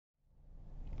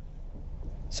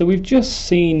So we've just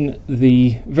seen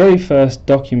the very first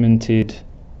documented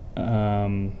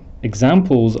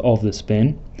examples of the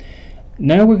spin.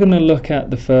 Now we're going to look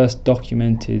at the first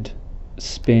documented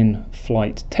spin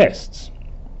flight tests.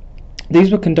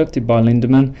 These were conducted by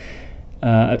Lindemann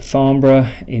at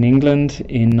Farnborough in England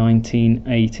in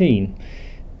 1918.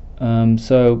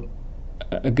 So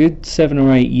a good 7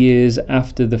 or 8 years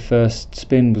after the first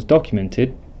spin was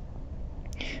documented.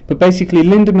 But basically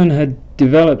Lindemann had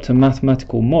developed a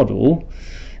mathematical model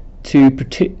to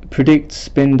predict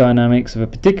spin dynamics of a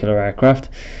particular aircraft,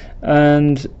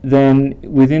 and then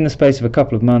within the space of a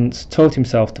couple of months taught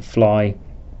himself to fly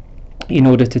in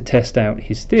order to test out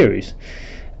his theories.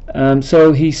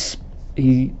 So he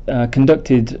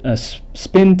conducted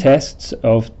spin tests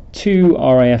of 2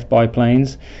 RAF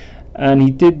biplanes, and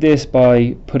he did this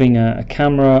by putting a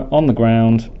camera on the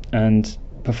ground and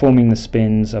performing the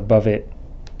spins above it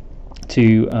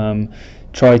to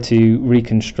try to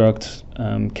reconstruct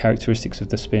characteristics of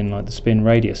the spin, like the spin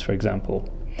radius, for example.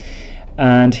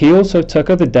 And he also took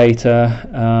other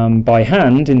data by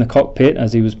hand in the cockpit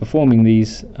as he was performing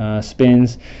these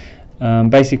spins,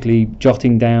 basically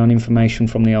jotting down information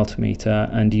from the altimeter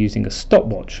and using a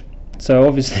stopwatch. So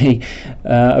obviously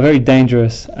a very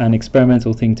dangerous and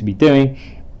experimental thing to be doing.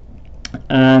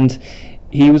 And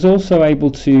he was also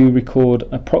able to record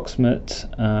approximate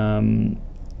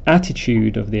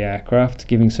attitude of the aircraft,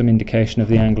 giving some indication of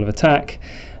the angle of attack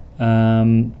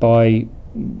by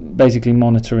basically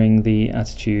monitoring the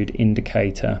attitude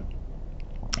indicator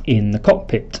in the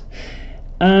cockpit.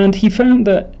 And he found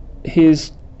that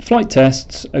his flight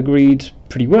tests agreed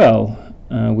pretty well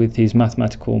with his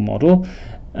mathematical model,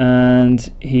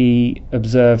 and he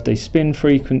observed a spin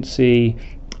frequency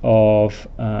of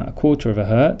 1/4 of a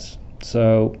hertz.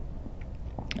 So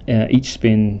each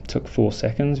spin took 4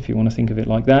 seconds, if you want to think of it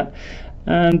like that,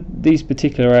 and these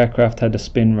particular aircraft had a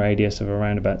spin radius of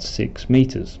around about 6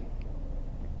 meters.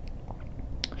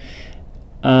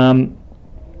 Around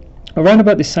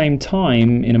about the same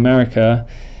time in America,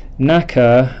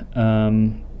 NACA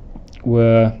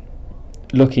were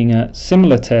looking at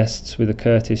similar tests with the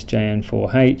Curtiss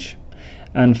JN4H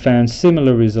and found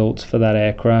similar results for that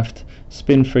aircraft,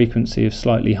 spin frequency of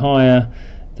slightly higher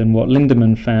than what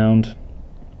Lindemann found,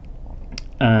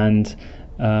 and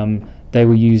they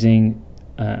were using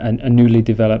a newly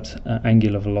developed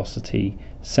angular velocity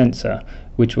sensor,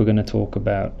 which we're going to talk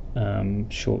about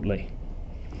shortly.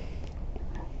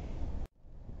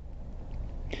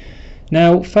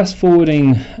 Now, fast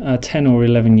forwarding 10 or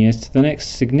 11 years to the next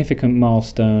significant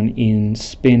milestone in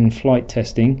spin flight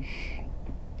testing,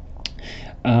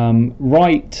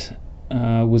 Wright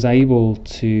was able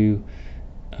to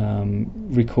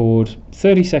record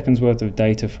 30 seconds worth of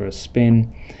data for a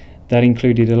spin that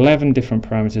included 11 different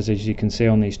parameters, as you can see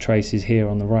on these traces here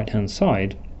on the right hand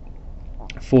side,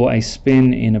 for a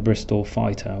spin in a Bristol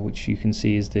fighter, which you can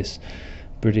see is this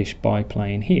British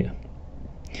biplane here.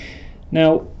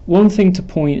 Now, one thing to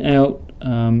point out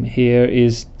here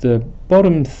is the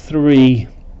bottom 3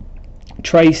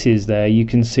 traces there. You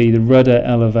can see the rudder,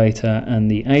 elevator and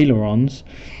the ailerons.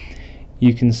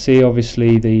 You can see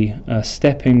obviously the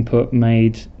step input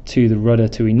made to the rudder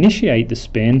to initiate the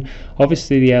spin.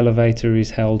 Obviously the elevator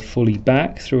is held fully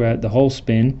back throughout the whole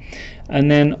spin, and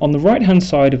then on the right hand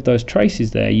side of those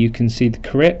traces there you can see the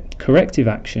corrective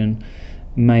action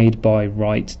made by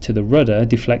Wright to the rudder,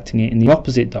 deflecting it in the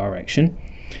opposite direction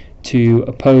to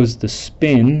oppose the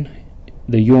spin,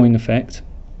 the yawing effect,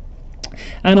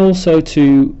 and also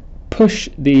to push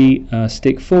the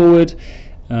stick forward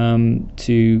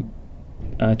to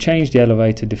change the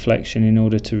elevator deflection in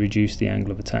order to reduce the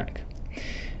angle of attack.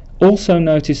 Also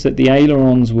notice that the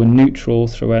ailerons were neutral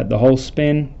throughout the whole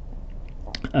spin.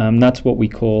 That's what we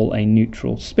call a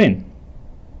neutral spin.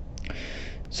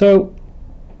 So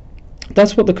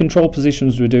that's what the control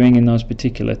positions were doing in those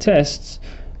particular tests.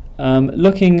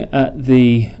 Looking at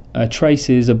the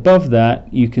traces above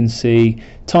that, you can see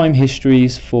time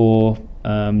histories for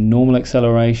normal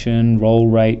acceleration, roll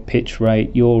rate, pitch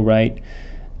rate, yaw rate,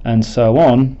 and so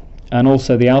on, and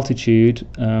also the altitude,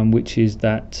 which is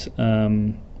that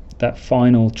that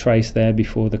final trace there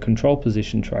before the control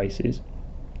position traces.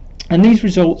 And these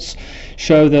results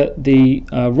show that the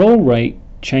roll rate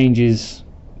changes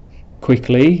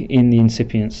quickly in the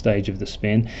incipient stage of the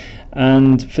spin,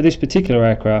 and for this particular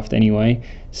aircraft anyway,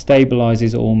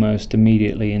 stabilizes almost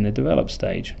immediately in the developed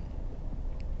stage.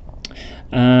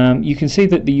 You can see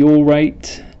that the yaw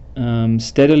rate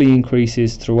steadily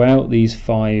increases throughout these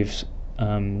 5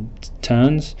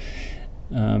 turns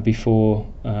before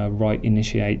Wright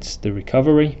initiates the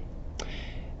recovery.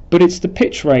 But it's the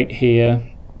pitch rate here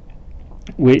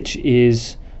which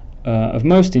is of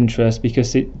most interest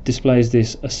because it displays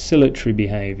this oscillatory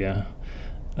behavior.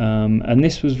 And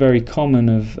this was very common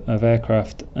of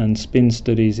aircraft and spin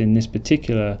studies in this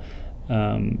particular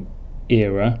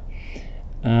era.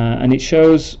 And it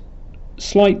shows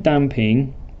slight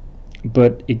damping,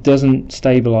 but it doesn't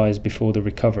stabilize before the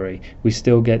recovery. We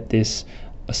still get this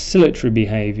oscillatory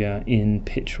behavior in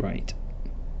pitch rate.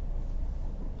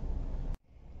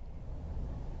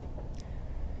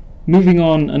 Moving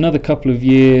on another couple of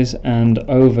years and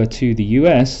over to the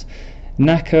US,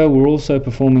 NACA were also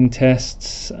performing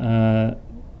tests,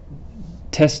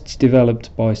 tests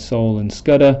developed by Soule and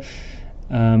Scudder.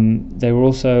 They were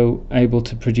also able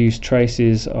to produce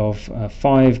traces of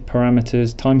 5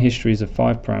 parameters, time histories of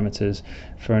 5 parameters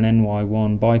for an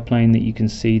NY-1 biplane that you can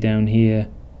see down here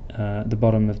at the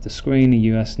bottom of the screen, a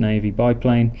US Navy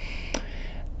biplane,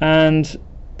 and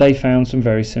they found some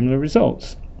very similar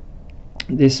results.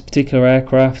 This particular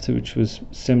aircraft, which was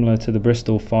similar to the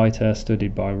Bristol fighter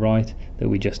studied by Wright that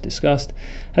we just discussed,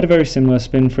 had a very similar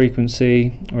spin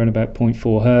frequency, around about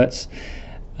 0.4 Hertz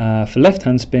for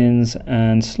left-hand spins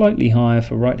and slightly higher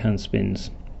for right-hand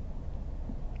spins.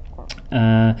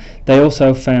 They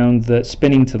also found that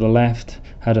spinning to the left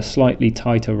had a slightly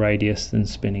tighter radius than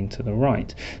spinning to the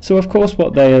right. So of course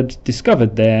what they had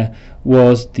discovered there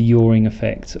was the yawing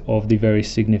effect of the very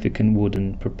significant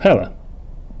wooden propeller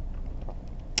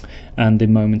and the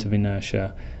moment of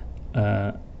inertia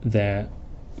there,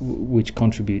 which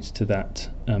contributes to that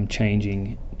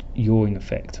changing yawing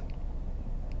effect.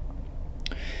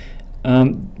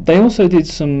 They also did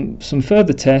some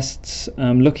further tests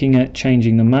looking at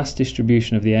changing the mass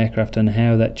distribution of the aircraft and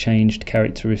how that changed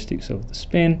characteristics of the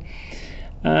spin,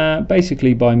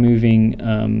 basically by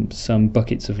moving some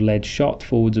buckets of lead shot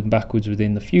forwards and backwards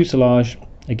within the fuselage.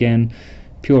 Again,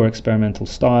 pure experimental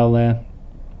style there.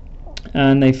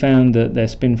 And they found that their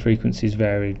spin frequencies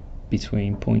varied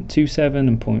between 0.27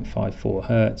 and 0.54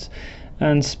 Hertz,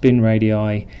 and spin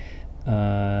radii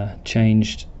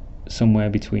changed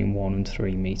somewhere between 1 and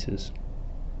 3 meters.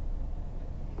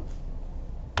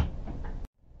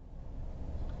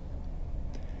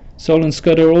 Soule and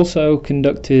Scudder also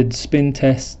conducted spin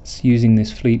tests using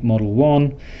this Fleet Model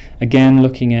 1, again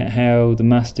looking at how the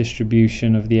mass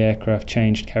distribution of the aircraft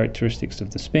changed characteristics of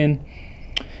the spin.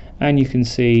 And you can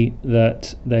see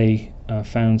that they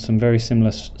found some very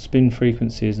similar spin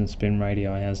frequencies and spin radii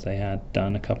as they had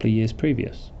done a couple of years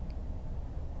previous.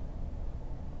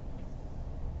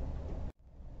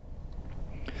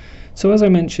 So as I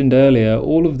mentioned earlier,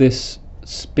 all of this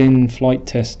spin flight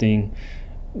testing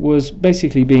was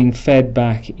basically being fed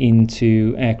back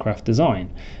into aircraft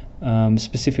design,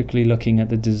 specifically looking at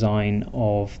the design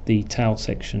of the tail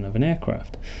section of an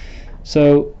aircraft.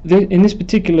 So in this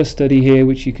particular study here,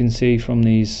 which you can see from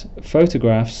these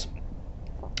photographs,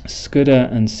 Scudder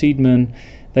and Seidman,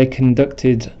 they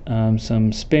conducted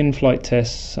some spin flight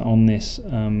tests on this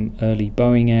early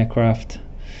Boeing aircraft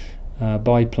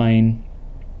biplane,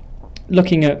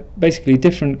 looking at basically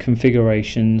different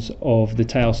configurations of the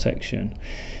tail section.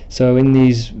 So in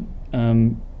these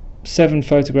 7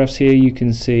 photographs here, you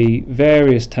can see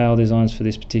various tail designs for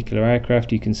this particular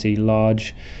aircraft. You can see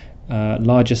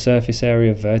larger surface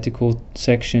area, vertical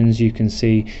sections. You can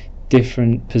see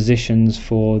different positions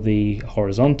for the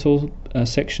horizontal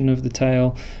section of the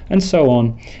tail, and so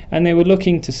on. And they were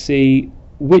looking to see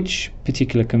which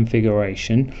particular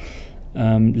configuration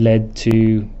led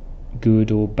to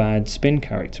good or bad spin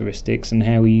characteristics and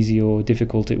how easy or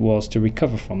difficult it was to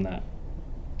recover from that.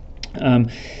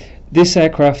 This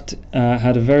aircraft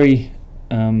had a very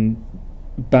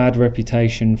bad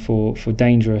reputation for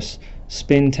dangerous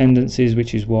spin tendencies,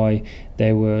 which is why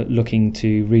they were looking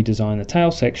to redesign the tail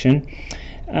section.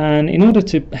 And in order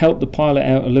to help the pilot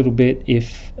out a little bit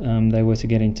if they were to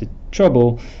get into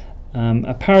trouble,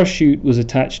 a parachute was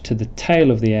attached to the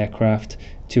tail of the aircraft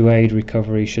to aid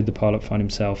recovery should the pilot find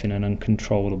himself in an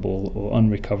uncontrollable or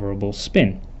unrecoverable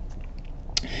spin.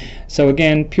 So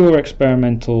again, pure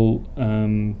experimental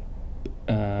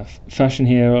fashion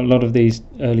here. A lot of these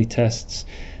early tests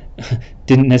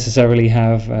didn't necessarily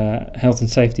have health and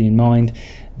safety in mind.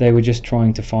 They were just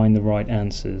trying to find the right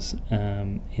answers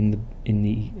in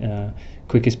the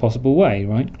quickest possible way,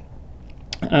 right?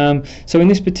 So in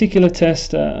this particular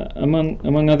test,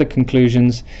 among other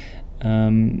conclusions,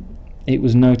 it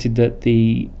was noted that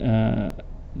the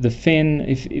fin,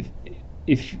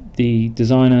 if the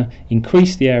designer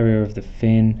increased the area of the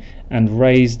fin and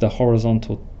raised the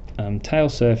horizontal tail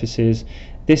surfaces,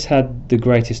 this had the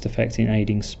greatest effect in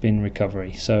aiding spin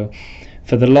recovery. So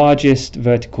for the largest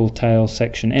vertical tail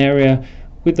section area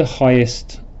with the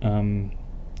highest,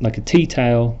 like a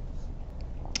T-tail,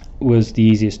 was the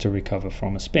easiest to recover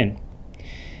from a spin.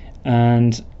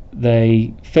 And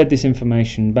they fed this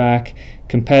information back,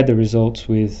 compared the results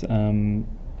with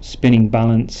spinning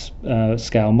balance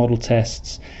scale model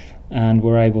tests, and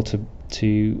were able to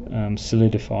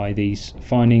solidify these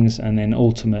findings, and then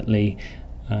ultimately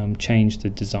change the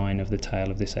design of the tail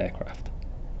of this aircraft.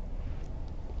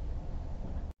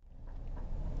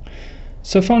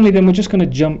 So finally then, we're just going to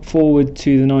jump forward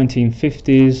to the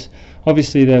 1950s.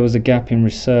 Obviously there was a gap in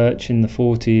research in the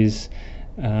 40s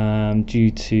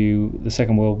due to the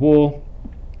Second World War,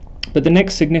 but the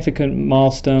next significant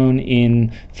milestone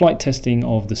in flight testing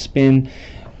of the spin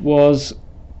was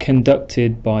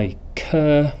conducted by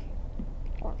Kerr,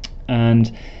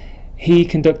 and he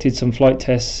conducted some flight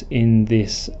tests in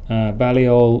this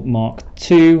Balliol Mark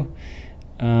II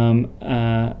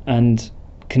and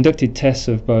conducted tests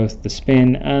of both the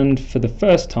spin and, for the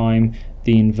first time,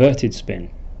 the inverted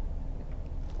spin.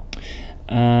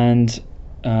 And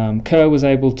Kerr was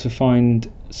able to find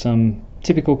some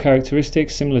typical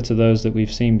characteristics similar to those that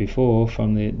we've seen before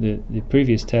from the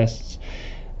previous tests.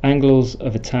 Angles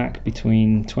of attack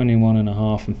between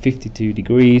 21.5 and 52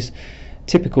 degrees,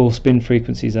 typical spin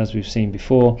frequencies as we've seen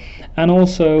before, and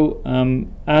also,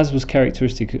 as was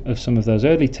characteristic of some of those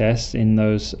early tests in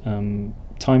those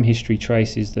time history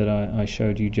traces that I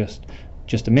showed you just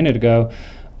a minute ago,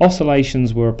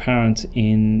 oscillations were apparent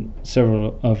in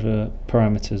several other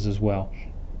parameters as well.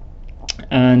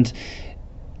 And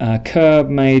Kerr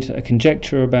made a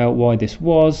conjecture about why this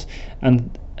was,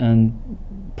 and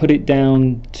put it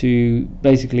down to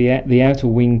basically the outer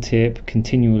wingtip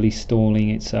continually stalling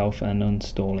itself and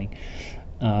unstalling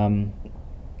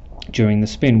during the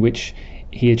spin, which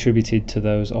he attributed to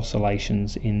those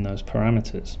oscillations in those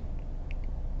parameters.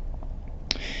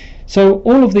 So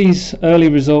all of these early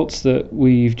results that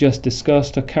we've just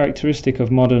discussed are characteristic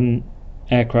of modern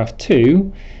aircraft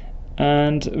too,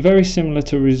 and very similar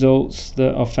to results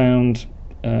that are found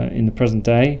in the present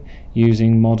day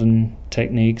using modern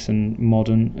techniques and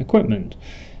modern equipment.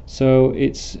 So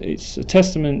it's a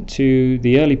testament to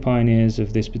the early pioneers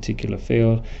of this particular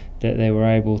field that they were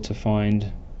able to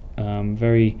find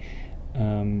very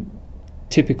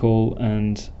typical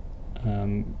and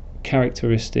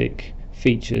characteristic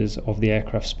features of the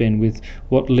aircraft spin with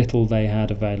what little they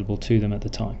had available to them at the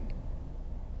time.